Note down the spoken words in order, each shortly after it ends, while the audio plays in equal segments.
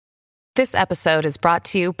This episode is brought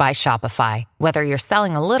to you by Shopify. Whether you're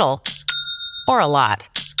selling a little or a lot,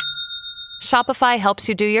 Shopify helps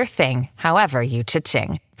you do your thing, however you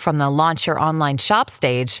cha-ching. From the launch your online shop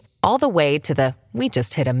stage, all the way to the we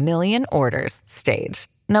just hit 1 million orders stage.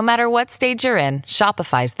 No matter what stage you're in,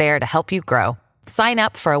 Shopify's there to help you grow. Sign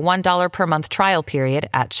up for a $1 per month trial period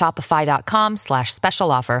at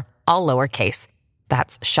shopify.com/special offer, all lowercase.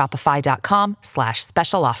 That's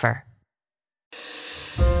shopify.com/special offer.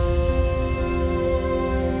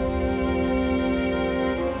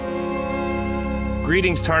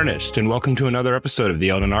 Greetings, Tarnished, and welcome to another episode of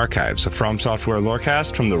the Elden Archives, a From Software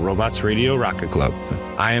lorecast from the Robots Radio Rocket Club.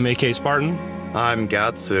 I am AK Spartan. I'm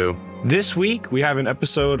Gatsu. This week, we have an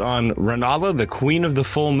episode on Rennala, the Queen of the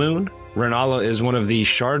Full Moon. Rennala is one of the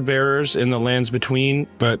shard bearers in the Lands Between,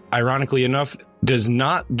 but ironically enough, does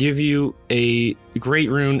not give you a great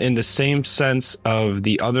rune in the same sense of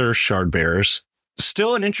the other shard bearers.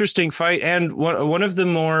 Still an interesting fight, and one of the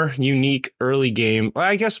more unique early game,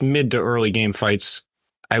 I guess mid to early game fights,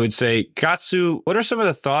 I would say. Gatsu, what are some of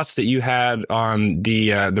the thoughts that you had on the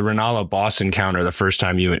Rennala boss encounter the first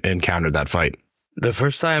time you encountered that fight? The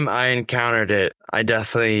first time I encountered it, I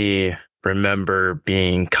definitely remember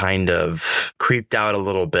being kind of creeped out a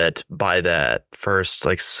little bit by that first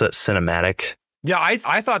cinematic. Yeah,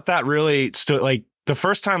 I thought that really stood, like, the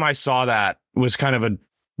first time I saw that was kind of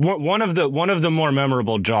one of the more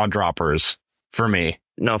memorable jaw droppers for me.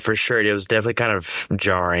 No, for sure. It was definitely kind of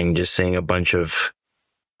jarring just seeing a bunch of,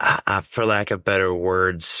 for lack of better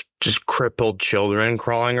words, just crippled children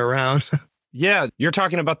crawling around. Yeah, you're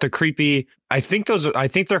talking about the creepy, I think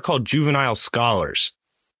they're called juvenile scholars,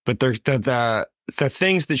 but they're the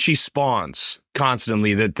things that she spawns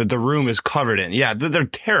constantly that the room is covered in. Yeah, they're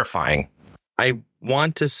terrifying. I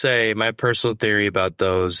want to say my personal theory about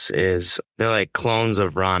those is they're like clones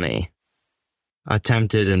of Ronnie.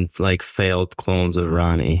 Attempted and failed clones of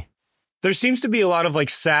Ronnie. There seems to be a lot of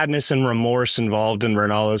sadness and remorse involved in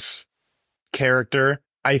Rennala's character.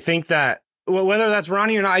 I think that whether that's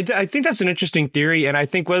Ronnie or not, I think that's an interesting theory. And I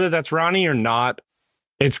think whether that's Ronnie or not,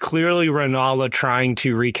 it's clearly Rennala trying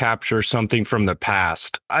to recapture something from the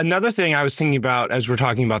past. Another thing I was thinking about as we're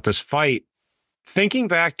talking about this fight, thinking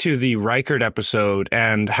back to the Reichert episode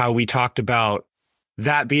and how we talked about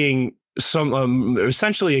that being some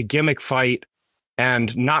essentially a gimmick fight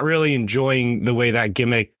and not really enjoying the way that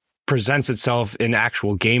gimmick presents itself in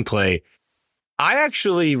actual gameplay. I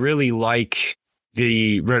actually really like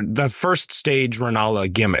the first stage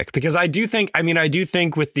Rennala gimmick, because I do think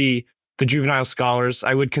with the juvenile scholars,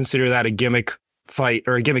 I would consider that a gimmick fight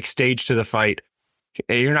or a gimmick stage to the fight.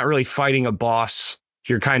 You're not really fighting a boss.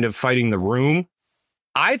 You're kind of fighting the room.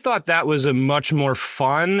 I thought that was a much more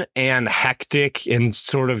fun and hectic and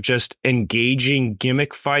sort of just engaging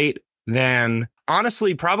gimmick fight than,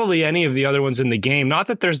 honestly, probably any of the other ones in the game. Not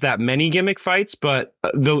that there's that many gimmick fights, but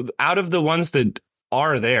out of the ones that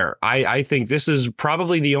are there, I think this is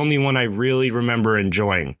probably the only one I really remember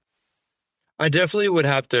enjoying. I definitely would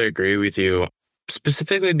have to agree with you,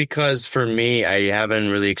 specifically because for me, I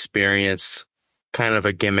haven't really experienced kind of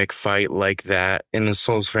a gimmick fight like that in the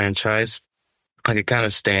Souls franchise. It kind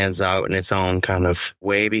of stands out in its own kind of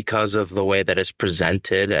way because of the way that it's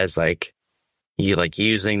presented as you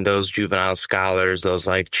using those juvenile scholars, those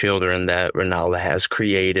children that Rennala has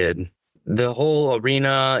created. The whole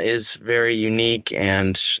arena is very unique,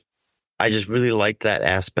 and I just really like that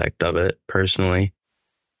aspect of it personally.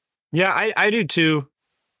 Yeah, I do too.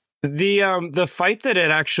 The fight that it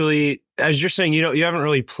actually, as you're saying, you haven't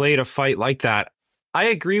really played a fight like that. I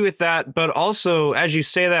agree with that, but also, as you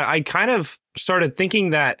say that, I kind of started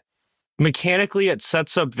thinking that mechanically it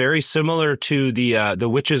sets up very similar to the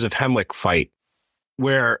Witches of Hemwick fight,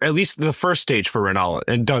 where at least the first stage for Rennala,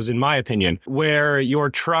 it does, in my opinion, where you're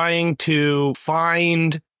trying to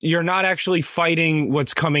you're not actually fighting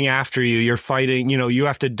what's coming after you. You're fighting, you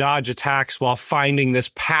have to dodge attacks while finding this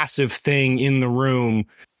passive thing in the room.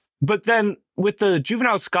 But then with the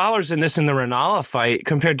juvenile scholars in the Rennala fight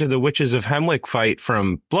compared to the Witches of Hemwick fight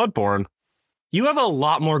from Bloodborne, you have a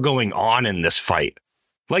lot more going on in this fight.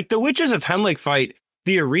 Like the Witches of Hemwick fight,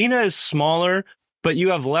 the arena is smaller, but you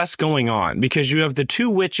have less going on because you have the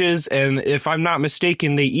two witches, and if I'm not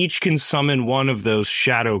mistaken, they each can summon one of those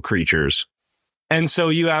shadow creatures. And so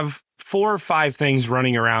you have 4 or 5 things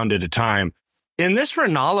running around at a time. In this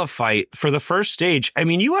Rennala fight, for the first stage,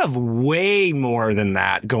 you have way more than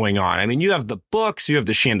that going on. You have the books, you have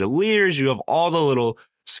the chandeliers, you have all the little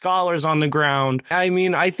scholars on the ground.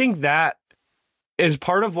 I think that is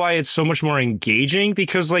part of why it's so much more engaging,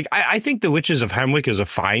 because I think the Witches of Hemwick is a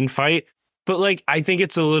fine fight, but I think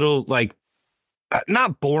it's a little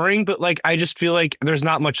not boring, but like, I just feel like there's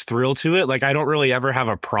not much thrill to it. Like, I don't really ever have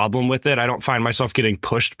a problem with it. I don't find myself getting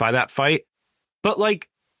pushed by that fight. But like,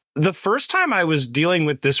 the first time I was dealing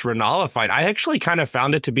with this Rennala fight, I actually kind of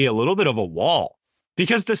found it to be a little bit of a wall,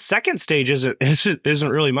 because the second stage isn't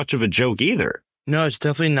really much of a joke either. No, it's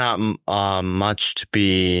definitely not much to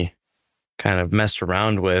be kind of messed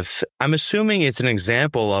around with. I'm assuming it's an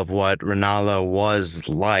example of what Rennala was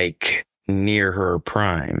like near her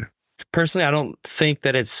prime. Personally, I don't think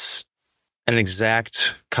that it's an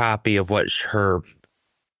exact copy of what her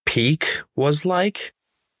peak was like.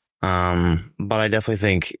 But I definitely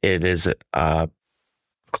think it is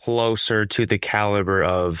closer to the caliber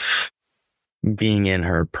of being in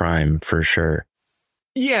her prime for sure.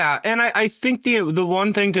 Yeah, and I think the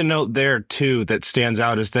one thing to note there too that stands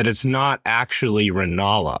out is that it's not actually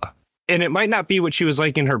Rennala. And it might not be what she was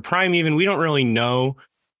like in her prime even. We don't really know,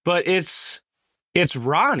 but it's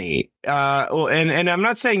Ronnie. And I'm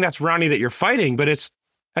not saying that's Ronnie that you're fighting, but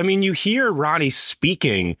you hear Ronnie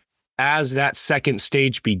speaking as that second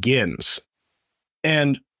stage begins.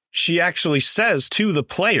 And she actually says to the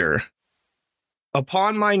player,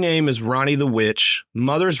 "Upon my name is Ronnie the Witch,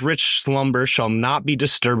 mother's rich slumber shall not be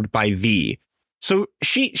disturbed by thee." So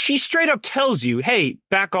she straight up tells you, hey,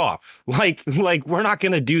 back off. Like we're not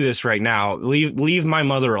going to do this right now. Leave my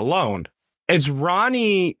mother alone. As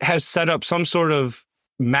Ronnie has set up some sort of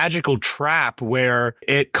magical trap where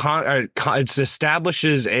it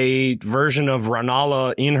establishes a version of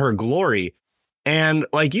Rennala in her glory. And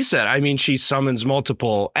like you said, she summons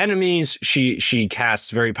multiple enemies. She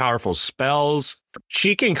casts very powerful spells.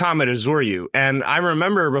 She can Comet Azure you. And I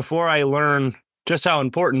remember before I learned just how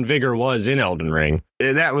important Vigor was in Elden Ring,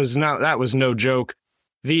 that was no joke.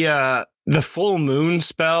 The full moon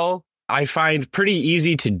spell I find pretty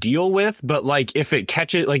easy to deal with, but like if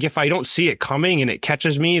I don't see it coming and it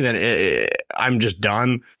catches me, then I'm just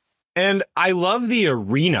done. And I love the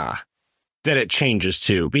arena that it changes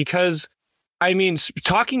to, because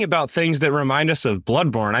talking about things that remind us of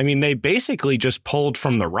Bloodborne, they basically just pulled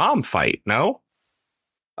from the ROM fight, no?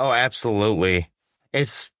 Oh, absolutely.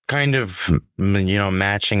 It's kind of,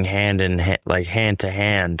 matching hand to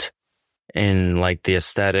hand in like the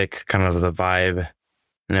aesthetic, kind of the vibe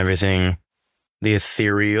and everything. The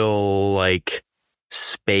ethereal, like,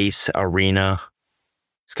 space arena.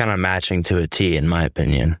 It's kind of matching to a T, in my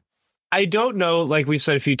opinion. I don't know, like we've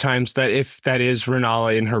said a few times, that if that is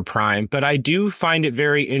Rennala in her prime, but I do find it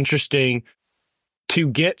very interesting to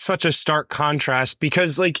get such a stark contrast,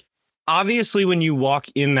 because like, obviously when you walk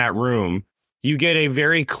in that room, you get a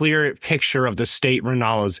very clear picture of the state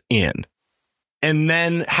Rennala's in. And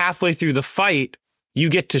then halfway through the fight, you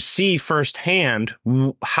get to see firsthand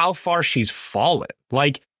how far she's fallen.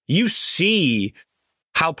 Like, you see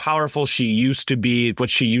how powerful she used to be, what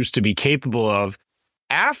she used to be capable of,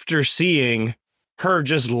 after seeing her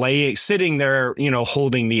just sitting there,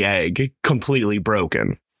 holding the egg completely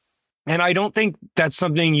broken. And I don't think that's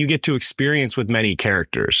something you get to experience with many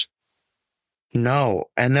characters. No.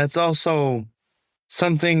 And that's also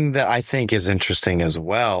something that I think is interesting as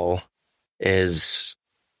well, is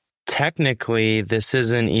technically this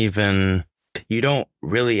isn't even, you don't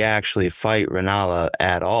really actually fight Rennala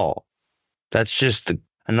at all. That's just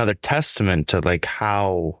another testament to like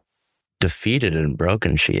how defeated and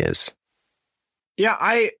broken she is. Yeah,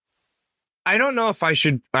 I don't know if I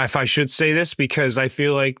should say this, because I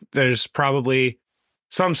feel like there's probably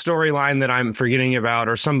some storyline that I'm forgetting about,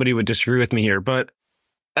 or somebody would disagree with me here. But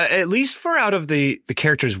at least for out of the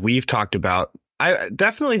characters we've talked about,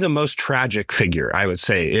 definitely the most tragic figure, I would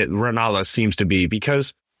say, Rennala seems to be,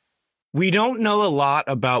 because we don't know a lot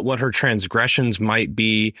about what her transgressions might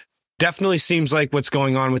be. Definitely seems like what's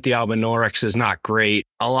going on with the Albinaurics is not great.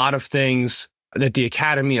 A lot of things that the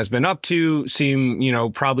Academy has been up to seem,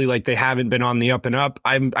 probably like they haven't been on the up and up.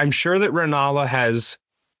 I'm sure that Rennala has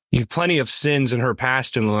plenty of sins in her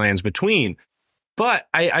past in the Lands Between. But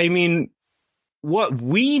what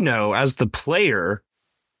we know as the player,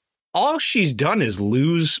 all she's done is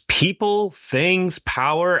lose people, things,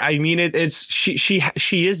 power.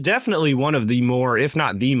 She is definitely one of the more, if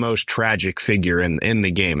not the most tragic figure in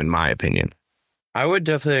the game, in my opinion. I would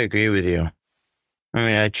definitely agree with you.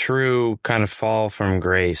 A true kind of fall from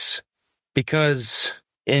grace, because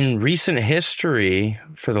in recent history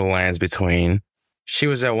for the Lands Between, she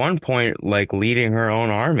was at one point like leading her own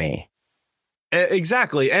army.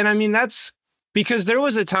 Exactly. And that's because there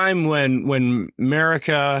was a time when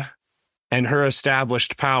Marika and her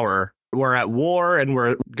established power were at war and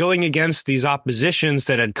were going against these oppositions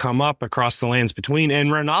that had come up across the Lands Between. And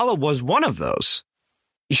Rennala was one of those.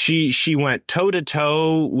 She went toe to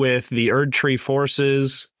toe with the Erdtree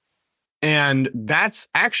forces. And that's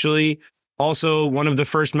actually also one of the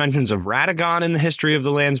first mentions of Radagon in the history of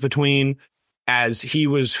the Lands Between, as he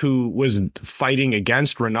was who was fighting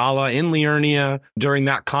against Rennala in Liurnia during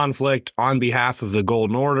that conflict on behalf of the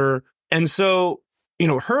Golden Order. And so,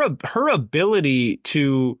 her ability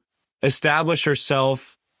to establish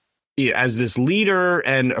herself as this leader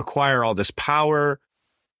and acquire all this power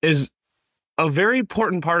is a very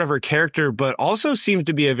important part of her character, but also seems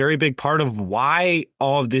to be a very big part of why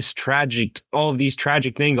all of these tragic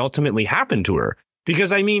things ultimately happened to her.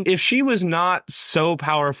 Because, if she was not so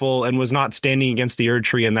powerful and was not standing against the Erd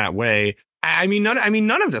Tree in that way,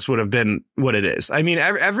 none of this would have been what it is.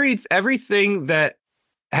 Everything that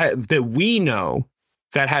we know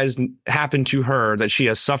that has happened to her, that she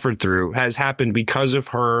has suffered through, has happened because of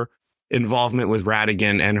her involvement with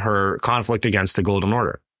Radagon and her conflict against the Golden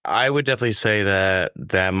Order. I would definitely say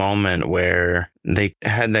that moment where they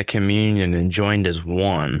had that communion and joined as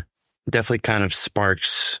one definitely kind of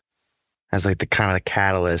sparks as like the kind of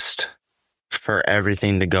catalyst for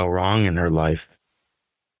everything to go wrong in her life.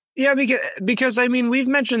 Yeah, because we've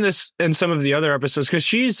mentioned this in some of the other episodes, because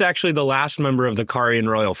she's actually the last member of the Karian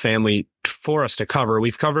royal family for us to cover.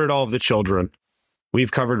 We've covered all of the children.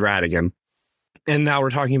 We've covered Radagon. And now we're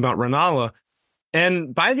talking about Rennala.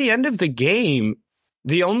 And by the end of the game,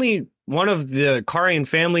 the only one of the Karian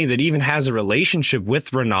family that even has a relationship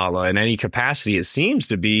with Rennala in any capacity, it seems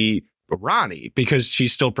to be Rani, because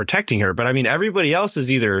she's still protecting her. But everybody else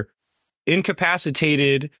is either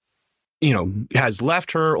incapacitated, has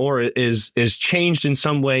left her, or is changed in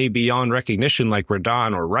some way beyond recognition, like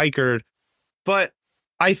Radahn or Rykard. But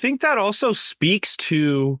I think that also speaks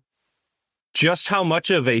to just how much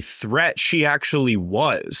of a threat she actually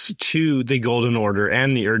was to the Golden Order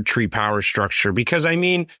and the Erd Tree power structure. Because,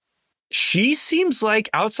 she seems like,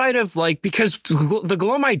 outside of because the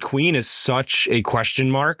Glomite Queen is such a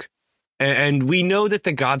question mark. And we know that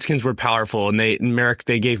the Godskins were powerful, and they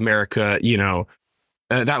gave Marika,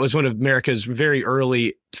 that was one of Marika's very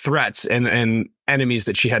early threats and enemies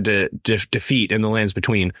that she had to defeat in the Lands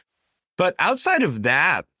Between. But outside of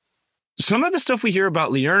that, some of the stuff we hear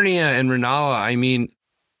about Liurnia and Rennala,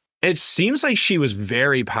 it seems like she was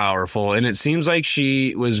very powerful, and it seems like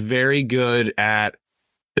she was very good at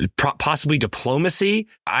possibly diplomacy.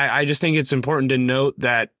 I just think it's important to note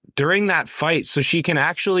that during that fight, so she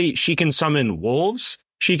can summon wolves,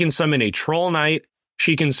 she can summon a troll knight,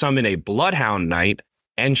 she can summon a bloodhound knight,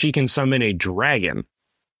 and she can summon a dragon.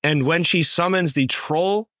 And when she summons the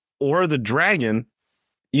troll or the dragon,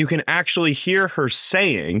 you can actually hear her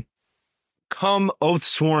saying, "Come,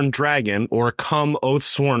 Oathsworn Dragon," or "Come,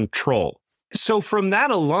 Oathsworn Troll." So from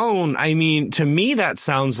that alone, to me, that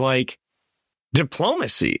sounds like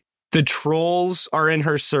diplomacy. The trolls are in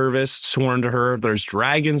her service, sworn to her. There's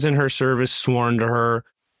dragons in her service, sworn to her.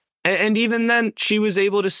 And even then, she was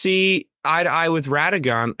able to see eye to eye with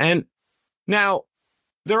Radagon. And now,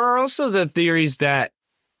 there are also the theories that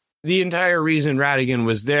the entire reason Radagon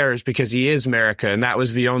was there is because he is Marika, and that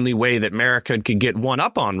was the only way that Marika could get one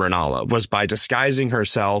up on Rennala, was by disguising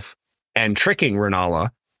herself and tricking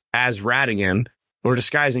Rennala as Radagon, or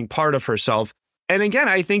disguising part of herself. And again,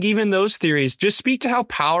 I think even those theories just speak to how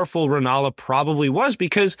powerful Rennala probably was,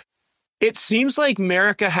 because it seems like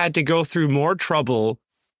Marika had to go through more trouble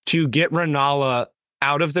to get Rennala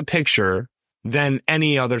out of the picture than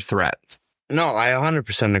any other threat. No, I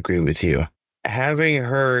 100% agree with you. Having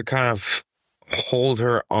her kind of hold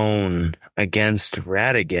her own against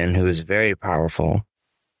Radagon, who is very powerful,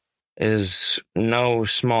 is no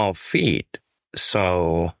small feat.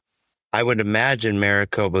 So I would imagine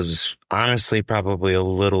Marika was honestly probably a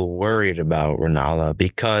little worried about Rennala,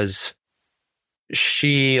 because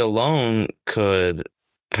she alone could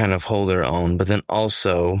kind of hold her own, but then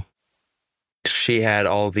also she had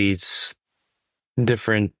all these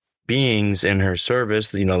different beings in her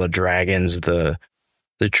service, the dragons, the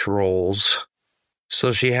trolls.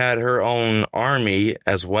 So she had her own army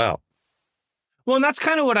as well. Well, and that's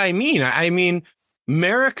kind of what I mean.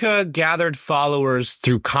 Marika gathered followers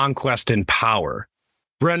through conquest and power.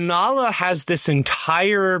 Rennala has this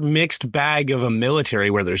entire mixed bag of a military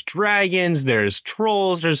where there's dragons, there's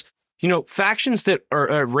trolls, there's, factions that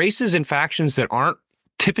are races and factions that aren't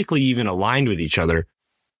typically even aligned with each other,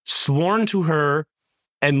 sworn to her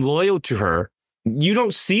and loyal to her. You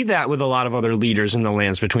don't see that with a lot of other leaders in the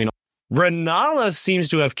Lands Between. Rennala seems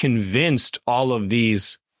to have convinced all of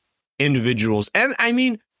these individuals. And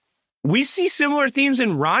we see similar themes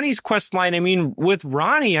in Rani's quest line. With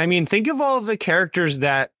Rani, think of all of the characters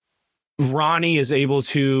that Rani is able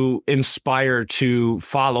to inspire to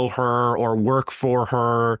follow her or work for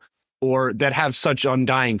her, or that have such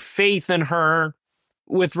undying faith in her.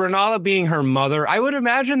 with Rennala being her mother, I would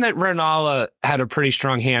imagine that Rennala had a pretty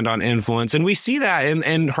strong hand on influence. And we see that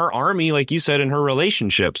in her army, like you said, in her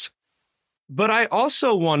relationships. But I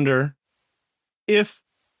also wonder if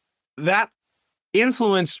that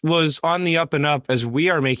influence was on the up and up as we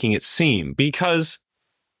are making it seem. Because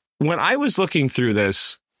when I was looking through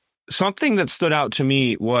this, something that stood out to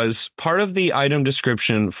me was part of the item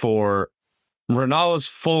description for Rennala's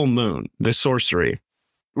full moon, the sorcery,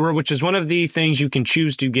 which is one of the things you can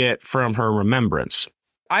choose to get from her remembrance.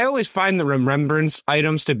 I always find the remembrance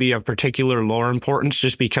items to be of particular lore importance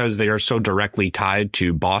just because they are so directly tied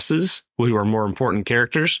to bosses who are more important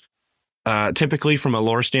characters, typically from a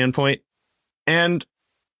lore standpoint. And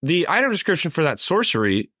the item description for that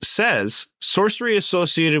sorcery says, sorcery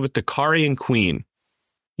associated with the Carian Queen.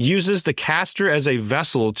 Uses the caster as a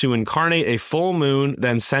vessel to incarnate a full moon,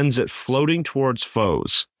 then sends it floating towards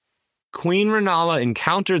foes. Queen Rennala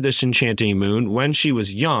encountered this enchanting moon when she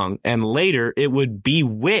was young, and later it would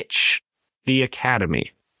bewitch the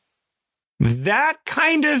Academy. That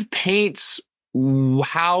kind of paints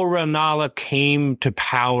how Rennala came to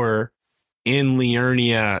power in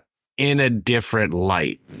Liurnia in a different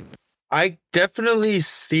light. I definitely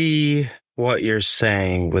see what you're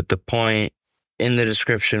saying with the point in the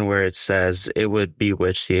description where it says it would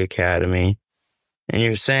bewitch the Academy. And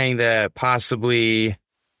you're saying that possibly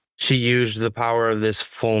she used the power of this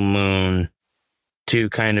full moon to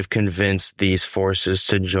kind of convince these forces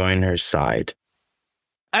to join her side.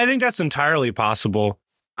 I think that's entirely possible.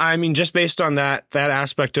 I mean, just based on that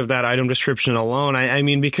aspect of that item description alone, I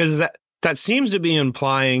mean, because that seems to be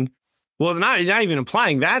implying, well, not even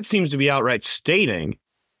implying, that seems to be outright stating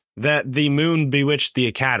that the moon bewitched the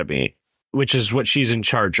Academy, which is what she's in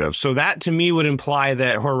charge of. So that to me would imply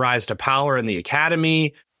that her rise to power in the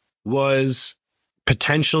Academy was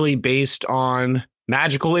potentially based on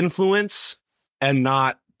magical influence and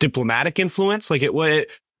not diplomatic influence. Like it would,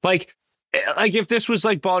 like if this was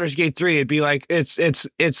like Baldur's Gate 3, it'd be like,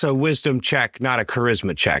 it's a wisdom check, not a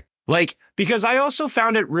charisma check. Like, because I also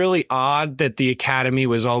found it really odd that the Academy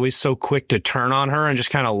was always so quick to turn on her and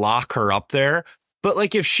just kind of lock her up there. But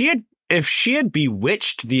like, if she had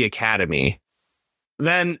bewitched the Academy,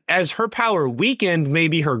 then as her power weakened,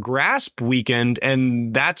 maybe her grasp weakened,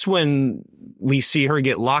 and that's when we see her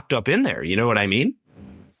get locked up in there. You know what I mean?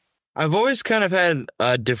 I've always kind of had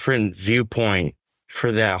a different viewpoint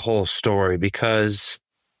for that whole story, because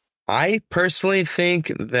I personally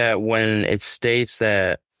think that when it states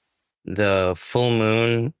that the full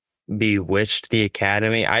moon bewitched the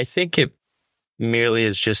Academy, I think it merely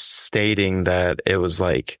is just stating that it was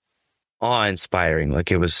like awe-inspiring,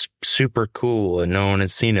 like it was super cool and no one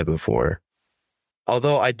had seen it before.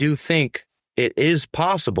 Although I do think it is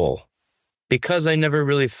possible, because I never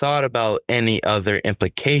really thought about any other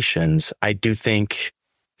implications. I do think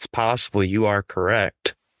it's possible you are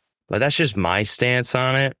correct, but that's just my stance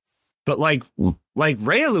on it. But like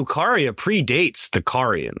Rhea Lucaria predates the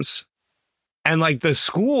Carians. And like the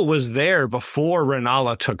school was there before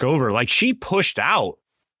Rennala took over. Like she pushed out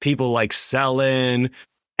people like Selen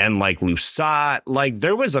and like Lusat. Like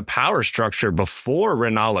there was a power structure before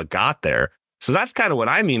Rennala got there. So that's kind of what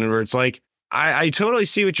I mean, where it's like, I totally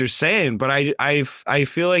see what you're saying, but I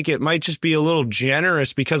feel like it might just be a little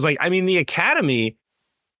generous because, like, I mean, the Academy,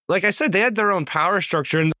 like I said, they had their own power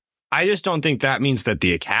structure, and I just don't think that means that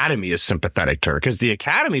the Academy is sympathetic to her, because the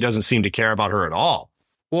Academy doesn't seem to care about her at all.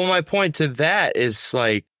 Well, my point to that is,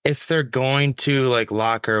 like, if they're going to like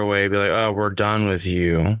lock her away, be like, oh, we're done with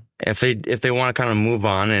you. If they want to kind of move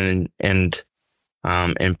on and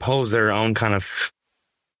impose their own kind of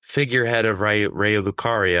figurehead of Rhea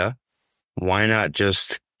Lucaria, why not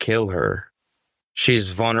just kill her? She's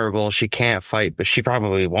vulnerable. She can't fight, but she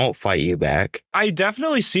probably won't fight you back. I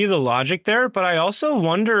definitely see the logic there, but I also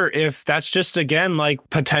wonder if that's just, again, like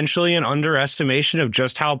potentially an underestimation of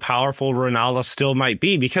just how powerful Rennala still might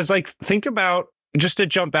be. Because, like, think about, just to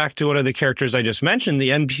jump back to one of the characters I just mentioned, the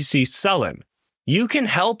NPC Selen. You can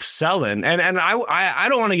help Selen, and I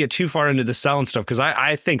don't want to get too far into the Selen stuff, because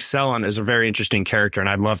I think Selen is a very interesting character, and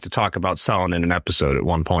I'd love to talk about Selen in an episode at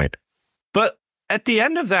one point. But at the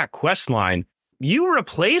end of that quest line, you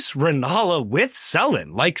replace Rennala with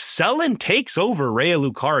Selen. Like, Selen takes over Rhea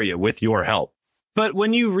Lucaria with your help. But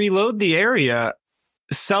when you reload the area,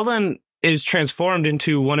 Selen is transformed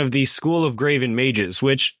into one of the School of Graven Mages,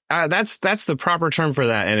 which that's the proper term for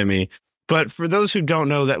that enemy. But for those who don't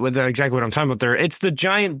know that exactly what I'm talking about there, it's the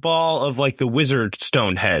giant ball of like the wizard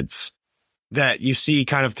stone heads that you see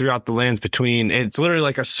kind of throughout the lands between. It's literally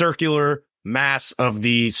like a circular mass of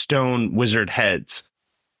the stone wizard heads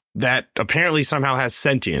that apparently somehow has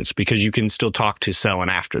sentience, because you can still talk to Selen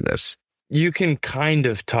after this. you can kind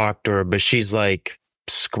of talk to her, but she's like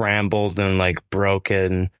scrambled and like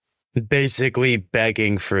broken, basically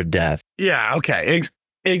begging for death. Yeah, okay.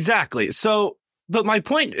 Exactly. So, but my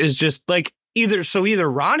point is just like either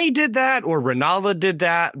Ronnie did that or Rennala did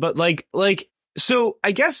that, but so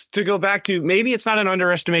I guess to go back to maybe it's not an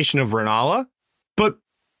underestimation of Rennala, but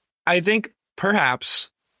I think perhaps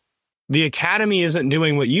the Academy isn't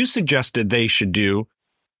doing what you suggested they should do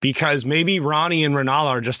because maybe Ronnie and Rennala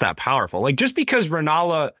are just that powerful. Like just because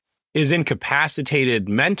Rennala is incapacitated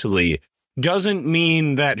mentally doesn't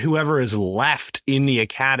mean that whoever is left in the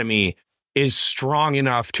Academy is strong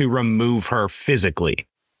enough to remove her physically.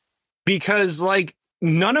 Because like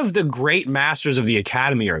none of the great masters of the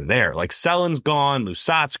Academy are there. Like Selen's gone,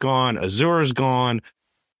 Lusat's gone, Azur's gone.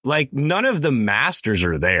 Like none of the masters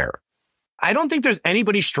are there. I don't think there's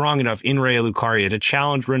anybody strong enough in Raya Lucaria to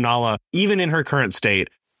challenge Rennala, even in her current state,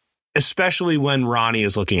 especially when Ronnie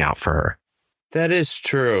is looking out for her. That is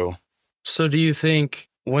true. So do you think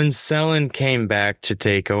when Selen came back to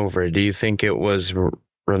take over, do you think it was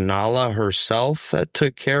Rennala herself that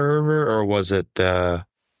took care of her, or was it the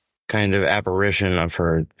kind of apparition of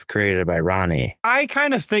her created by Ronnie? I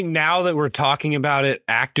kind of think now that we're talking about it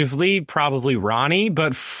actively, probably Ronnie,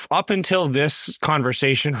 but up until this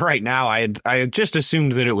conversation right now, I had just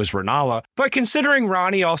assumed that it was Rennala. But considering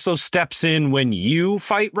Ronnie also steps in when you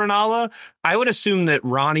fight Rennala, I would assume that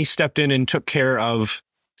Ronnie stepped in and took care of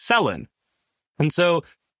Selen. And so,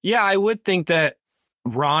 yeah, I would think that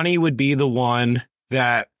Ronnie would be the one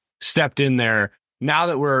that stepped in there now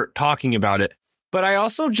that we're talking about it. But I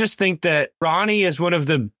also just think that Ronnie is one of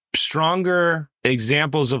the stronger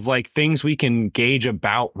examples of like things we can gauge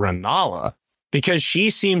about Rennala because she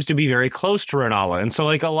seems to be very close to Rennala. And so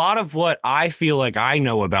like a lot of what I feel like I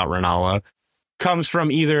know about Rennala comes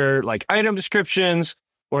from either like item descriptions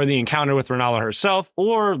or the encounter with Rennala herself,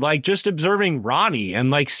 or like just observing Ronnie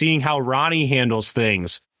and like seeing how Ronnie handles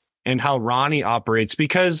things and how Ronnie operates,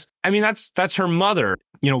 because I mean, that's her mother.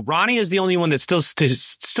 You know, Ronnie is the only one that still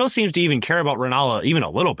seems to even care about Rennala even a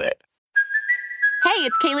little bit. Hey,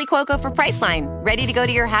 it's Kaylee Cuoco for Priceline. Ready to go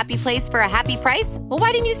to your happy place for a happy price? Well,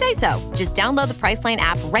 why didn't you say so? Just download the Priceline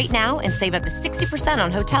app right now and save up to 60%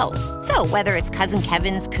 on hotels. So whether it's Cousin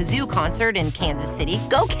Kevin's Kazoo Concert in Kansas City,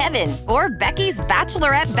 go Kevin, or Becky's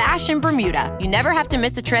Bachelorette Bash in Bermuda, you never have to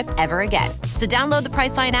miss a trip ever again. So download the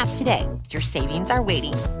Priceline app today. Your savings are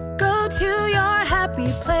waiting. Go to your happy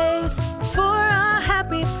place for a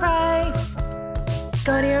happy price.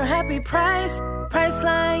 Go to your happy price,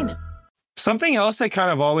 Priceline. Something else that kind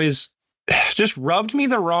of always just rubbed me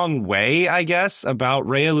the wrong way, I guess, about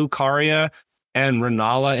Raya Lucaria and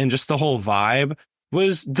Rennala and just the whole vibe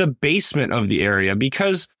was the basement of the area,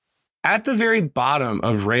 because at the very bottom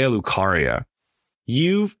of Raya Lucaria,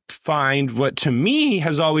 you find what to me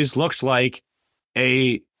has always looked like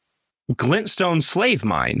a glintstone slave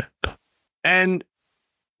mine. And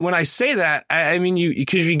when I say that, I mean,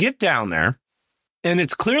 because you get down there and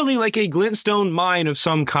it's clearly like a glintstone mine of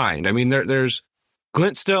some kind. I mean, there's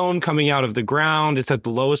glintstone coming out of the ground. It's at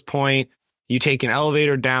the lowest point. You take an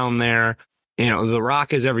elevator down there, you know, the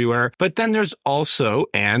rock is everywhere. But then there's also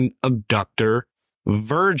an abductor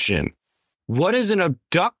virgin. What is an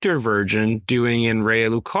abductor virgin doing in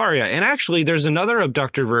Raya Lucaria? And actually, there's another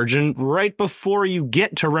abductor virgin right before you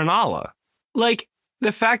get to Rennala. Like,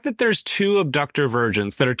 the fact that there's two abductor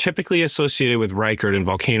virgins that are typically associated with Rykard and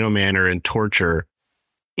Volcano Manor and torture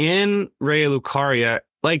in Raya Lucaria,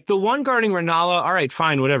 like the one guarding Rennala, all right,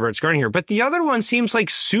 fine, whatever, it's guarding her. But the other one seems like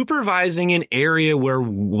supervising an area where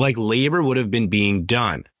like labor would have been being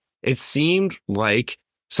done. It seemed like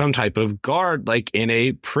some type of guard, like in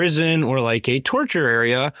a prison or like a torture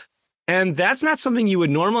area. And that's not something you would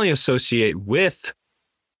normally associate with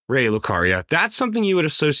Raya Lucaria. That's something you would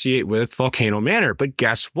associate with Volcano Manor. But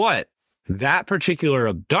guess what? That particular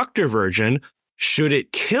abductor virgin, should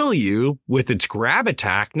it kill you with its grab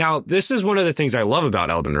attack? Now, this is one of the things I love about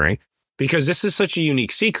Elden Ring, because this is such a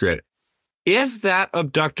unique secret. If that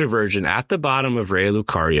abductor virgin at the bottom of Raya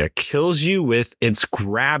Lucaria kills you with its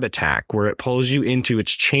grab attack, where it pulls you into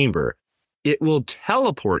its chamber, it will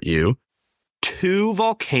teleport you to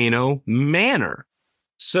Volcano Manor.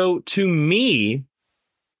 So to me,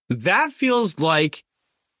 that feels like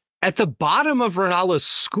at the bottom of Rennala's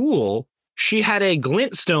school, she had a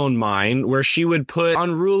glintstone mine where she would put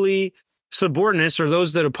unruly subordinates or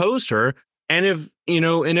those that opposed her. And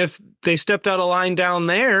if they stepped out of line down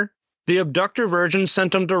there, the abductor virgin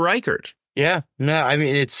sent them to Rykard. Yeah, no, I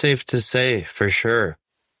mean, it's safe to say for sure.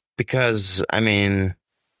 Because, I mean,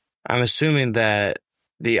 I'm assuming that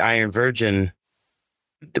the Iron Virgin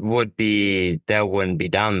wouldn't be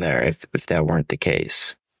down there if that weren't the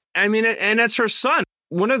case. I mean, and it's her son.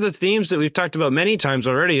 One of the themes that we've talked about many times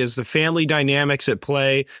already is the family dynamics at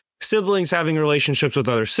play, siblings having relationships with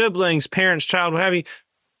other siblings, parents, child, what have you.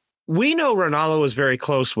 We know Rennala was very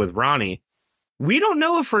close with Ronnie. We don't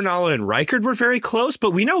know if Rennala and Rykard were very close,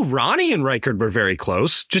 but we know Ronnie and Rykard were very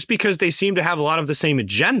close just because they seem to have a lot of the same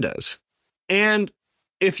agendas. And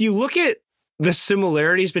if you look at the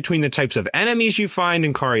similarities between the types of enemies you find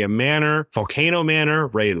in Caria Manor, Volcano Manor,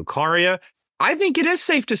 Ray Lucaria, I think it is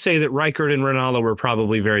safe to say that Rykard and Rennala were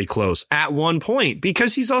probably very close at one point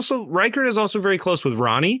because Rykard is also very close with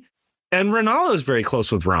Ronnie and Rennala is very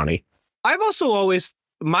close with Ronnie. I've also always,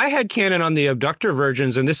 my headcanon on the abductor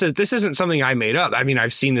virgins, and this isn't something I made up. I mean,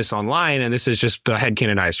 I've seen this online and this is just the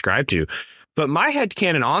headcanon I ascribe to. But my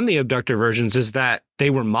headcanon on the abductor virgins is that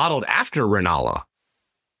they were modeled after Rennala.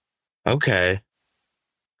 Okay.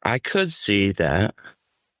 I could see that.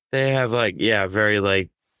 They have very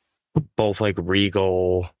both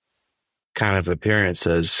regal kind of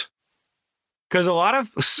appearances.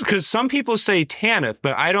 Because some people say Tanith,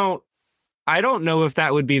 but I don't know if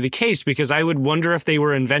that would be the case because I would wonder if they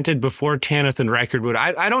were invented before Tanith and Rykard would.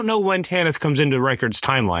 I don't know when Tanith comes into Rykard's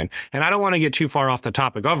timeline, and I don't want to get too far off the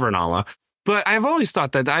topic of Rennala. But I've always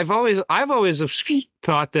thought that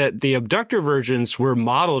thought that the abductor virgins were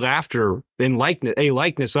modeled after a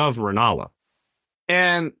likeness of Rennala.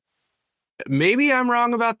 And maybe I'm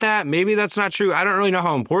wrong about that. Maybe that's not true. I don't really know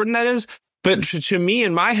how important that is. But to me,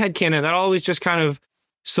 in my headcanon, that always just kind of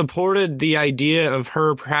supported the idea of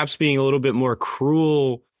her perhaps being a little bit more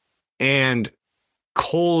cruel and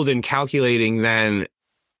cold and calculating than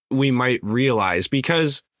we might realize.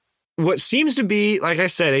 Because what seems to be, like I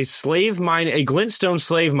said, a glintstone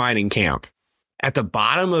slave mining camp at the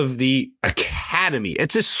bottom of the academy.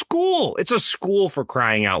 It's a school. It's a school, for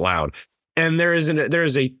crying out loud. And there is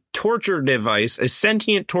a torture device, a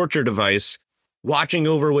sentient torture device, watching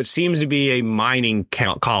over what seems to be a mining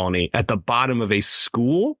colony at the bottom of a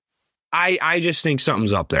school. I just think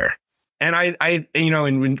something's up there. And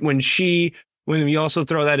and when we also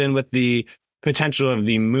throw that in with the potential of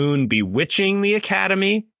the moon bewitching the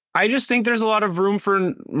academy, I just think there's a lot of room for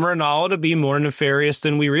Rennala to be more nefarious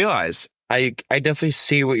than we realize. I definitely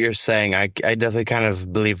see what you're saying. I definitely kind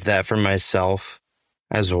of believe that for myself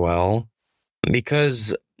as well.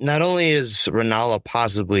 Because not only is Rennala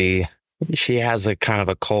possibly, she has a kind of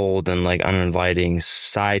a cold and uninviting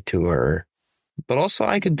side to her, but also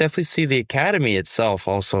I could definitely see the academy itself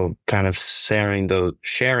also kind of sharing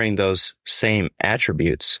those same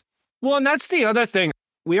attributes. Well, and that's the other thing.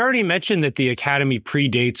 We already mentioned that the academy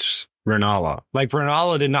predates Rennala.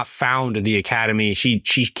 Rennala did not found the academy. She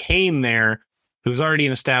came there. It was already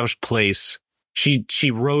an established place.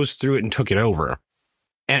 She rose through it and took it over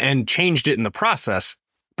and changed it in the process,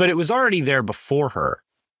 but it was already there before her.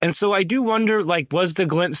 And so I do wonder, was the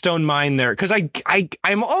glintstone mine there? Because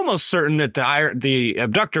I'm almost certain that the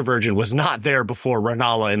abductor virgin was not there before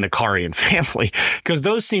Rennala and the Carian family, because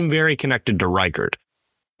those seem very connected to Rykard.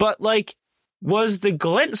 But was the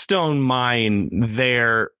glintstone mine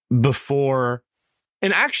there before?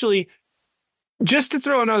 And actually, just to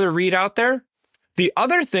throw another read out there, the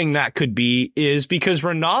other thing that could be is because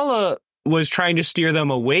Rennala was trying to steer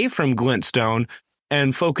them away from glintstone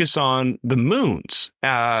and focus on the moons,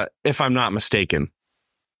 if I'm not mistaken.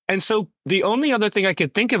 And so the only other thing I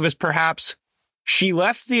could think of is perhaps she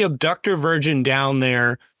left the abductor virgin down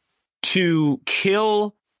there to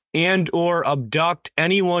kill and or abduct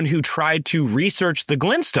anyone who tried to research the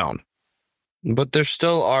glintstone. But there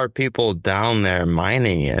still are people down there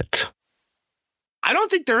mining it. I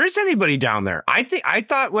don't think there is anybody down there.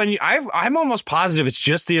 I'm almost positive it's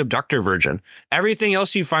just the abductor virgin. Everything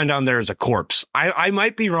else you find down there is a corpse. I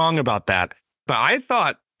might be wrong about that, but I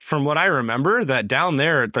thought from what I remember that down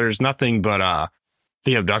there's nothing but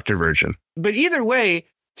the abductor virgin. But either way,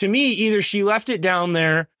 to me, either she left it down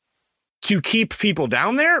there to keep people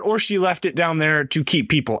down there or she left it down there to keep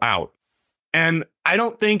people out. And I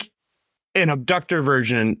don't think an abductor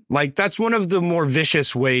virgin, that's one of the more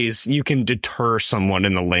vicious ways you can deter someone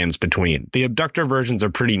in the lands between. The abductor virgins are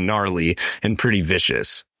pretty gnarly and pretty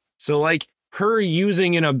vicious. So her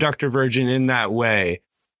using an abductor virgin in that way,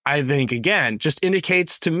 I think, again, just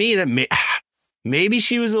indicates to me that maybe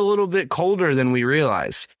she was a little bit colder than we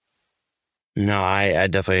realize. No, I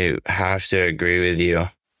definitely have to agree with you.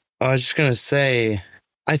 I was just going to say,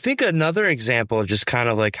 I think another example of just kind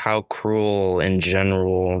of how cruel in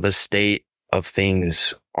general the state of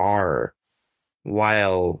things are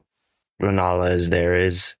while Rennala is there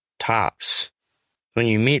is Tops. When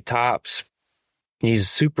you meet Tops, he's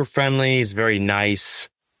super friendly. He's very nice,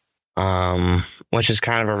 which is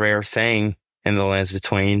kind of a rare thing in the lands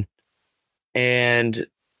between. And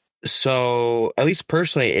So at least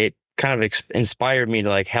personally, it kind of inspired me to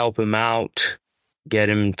like help him out, get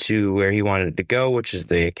him to where he wanted to go, which is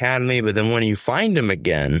the academy. But then when you find him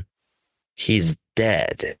again, he's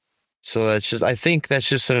dead. So I think that's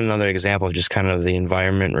just another example of just kind of the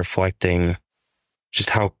environment reflecting just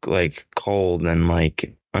how like cold and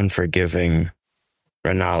like unforgiving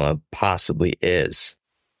Rennala possibly is.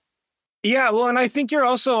 Yeah, well, and I think you're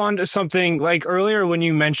also onto something like earlier when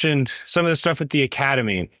you mentioned some of the stuff at the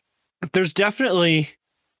academy. There's definitely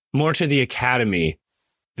more to the academy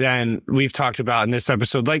than we've talked about in this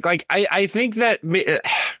episode. I think that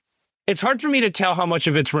it's hard for me to tell how much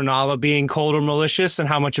of it's Rennala being cold or malicious and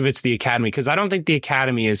how much of it's the academy, because I don't think the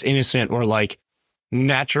academy is innocent or like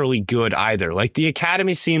naturally good either. Like the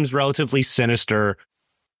academy seems relatively sinister.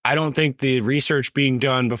 I don't think the research being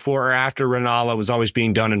done before or after Rennala was always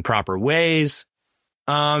being done in proper ways.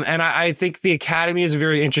 And I think the academy is a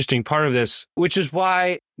very interesting part of this, which is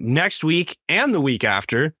why next week and the week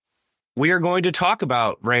after, we are going to talk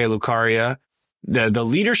about Raya Lucaria, the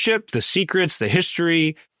leadership, the secrets, the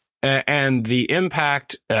history, and the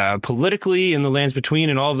impact politically in the lands between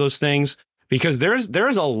and all of those things, because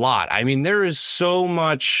there's a lot. I mean, there is so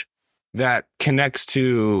much that connects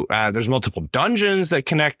to, there's multiple dungeons that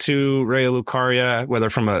connect to Raya Lucaria, whether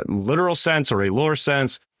from a literal sense or a lore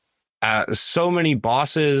sense. So many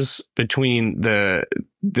bosses between the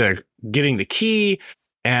getting the key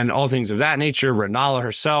and all things of that nature, Rennala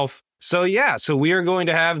herself. So yeah, so we are going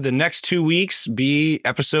to have the next 2 weeks be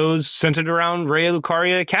episodes centered around Raya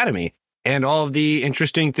Lucaria Academy and all of the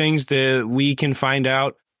interesting things that we can find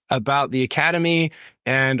out about the Academy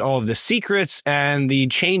and all of the secrets and the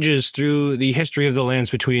changes through the history of the lands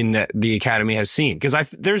between that the Academy has seen. Because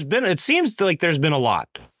it seems like there's been a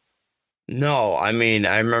lot. No, I mean,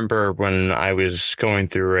 I remember when I was going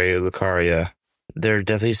through Raya Lucaria, there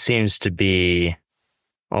definitely seems to be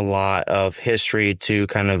a lot of history to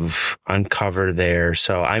kind of uncover there.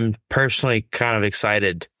 So I'm personally kind of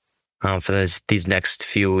excited for these next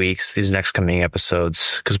few weeks, these next coming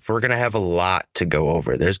episodes, because we're going to have a lot to go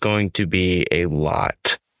over. There's going to be a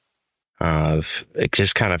lot of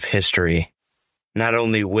just kind of history, not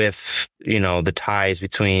only with, the ties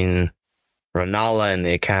between Rennala and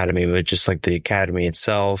the Academy, but just like the Academy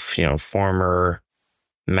itself, former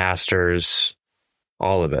masters,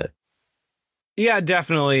 all of it. Yeah,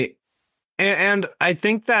 definitely. And I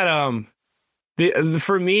think that,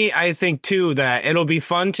 for me, I think too that it'll be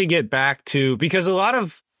fun to get back to, because a lot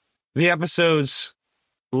of the episodes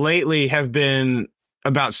lately have been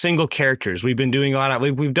about single characters. We've been doing a lot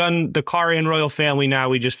of, we've done the Karian royal family now.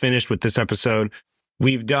 We just finished with this episode.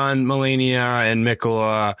 We've done Melania and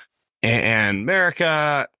Mikola and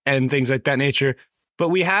Marika and things like that nature. But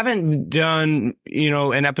we haven't done,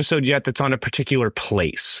 an episode yet that's on a particular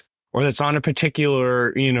place or that's on a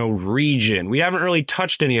particular, region. We haven't really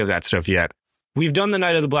touched any of that stuff yet. We've done the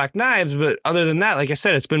Night of the Black Knives, but other than that, like I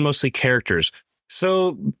said, it's been mostly characters.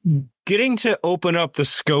 So getting to open up the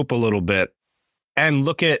scope a little bit and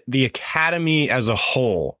look at the Academy as a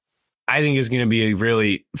whole, I think is going to be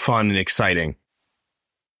really fun and exciting.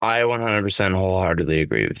 I 100% wholeheartedly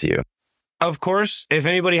agree with you. Of course, if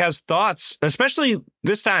anybody has thoughts, especially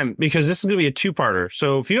this time, because this is going to be a two-parter.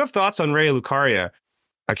 So if you have thoughts on Raya Lucaria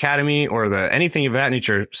Academy or anything of that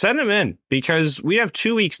nature, send them in, because we have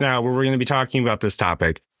 2 weeks now where we're going to be talking about this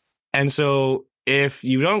topic. And so if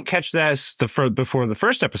you don't catch this before the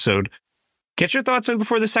first episode, get your thoughts in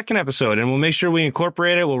before the second episode, and we'll make sure we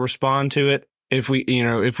incorporate it. We'll respond to it if we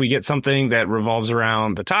get something that revolves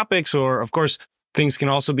around the topics, or of course, things can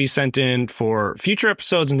also be sent in for future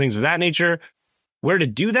episodes and things of that nature. Where to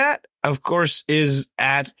do that, of course, is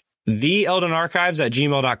at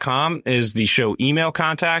theeldenarchives@gmail.com is the show email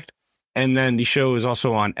contact. And then the show is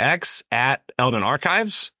also on X at Elden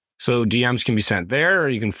Archives. So DMs can be sent there, or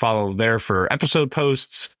you can follow there for episode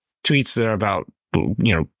posts, tweets that are about,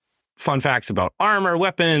 fun facts about armor,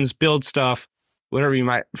 weapons, build stuff, whatever you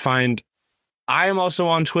might find. I am also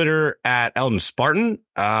on Twitter at Elden Spartan.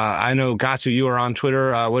 I know, Gatsu, you are on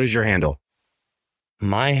Twitter. What is your handle?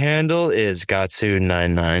 My handle is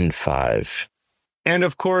Gatsu995. And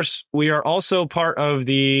of course, we are also part of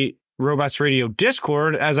the Robots Radio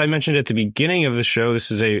Discord. As I mentioned at the beginning of the show,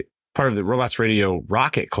 this is a part of the Robots Radio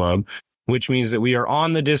Rocket Club, which means that we are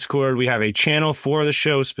on the Discord. We have a channel for the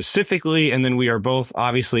show specifically, and then we are both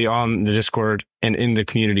obviously on the Discord and in the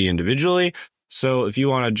community individually. So if you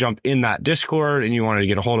want to jump in that Discord and you want to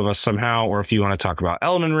get a hold of us somehow, or if you want to talk about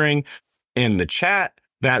Elden Ring in the chat,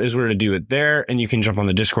 that is where to do it there. And you can jump on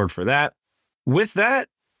the Discord for that. With that,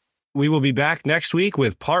 we will be back next week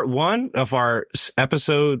with part 1 of our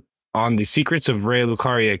episode on the secrets of Raya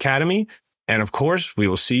Lucaria Academy. And of course, we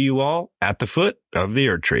will see you all at the foot of the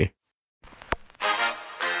Erd Tree.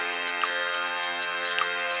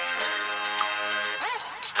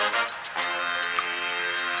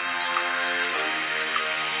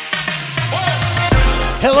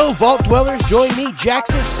 Hello, Vault Dwellers. Join me,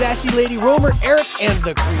 Jaxus, Sassy Lady Romer, Eric, and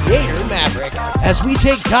the Creator Maverick as we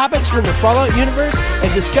take topics from the Fallout universe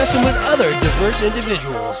and discuss them with other diverse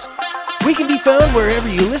individuals. We can be found wherever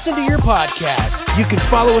you listen to your podcast. You can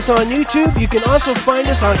follow us on YouTube. You can also find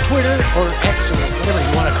us on Twitter or X or whatever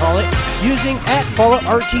you want to call it using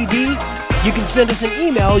 @FalloutRTD. You can send us an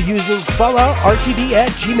email using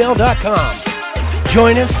falloutrtd@gmail.com.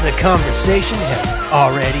 Join us. The conversation has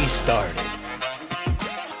already started.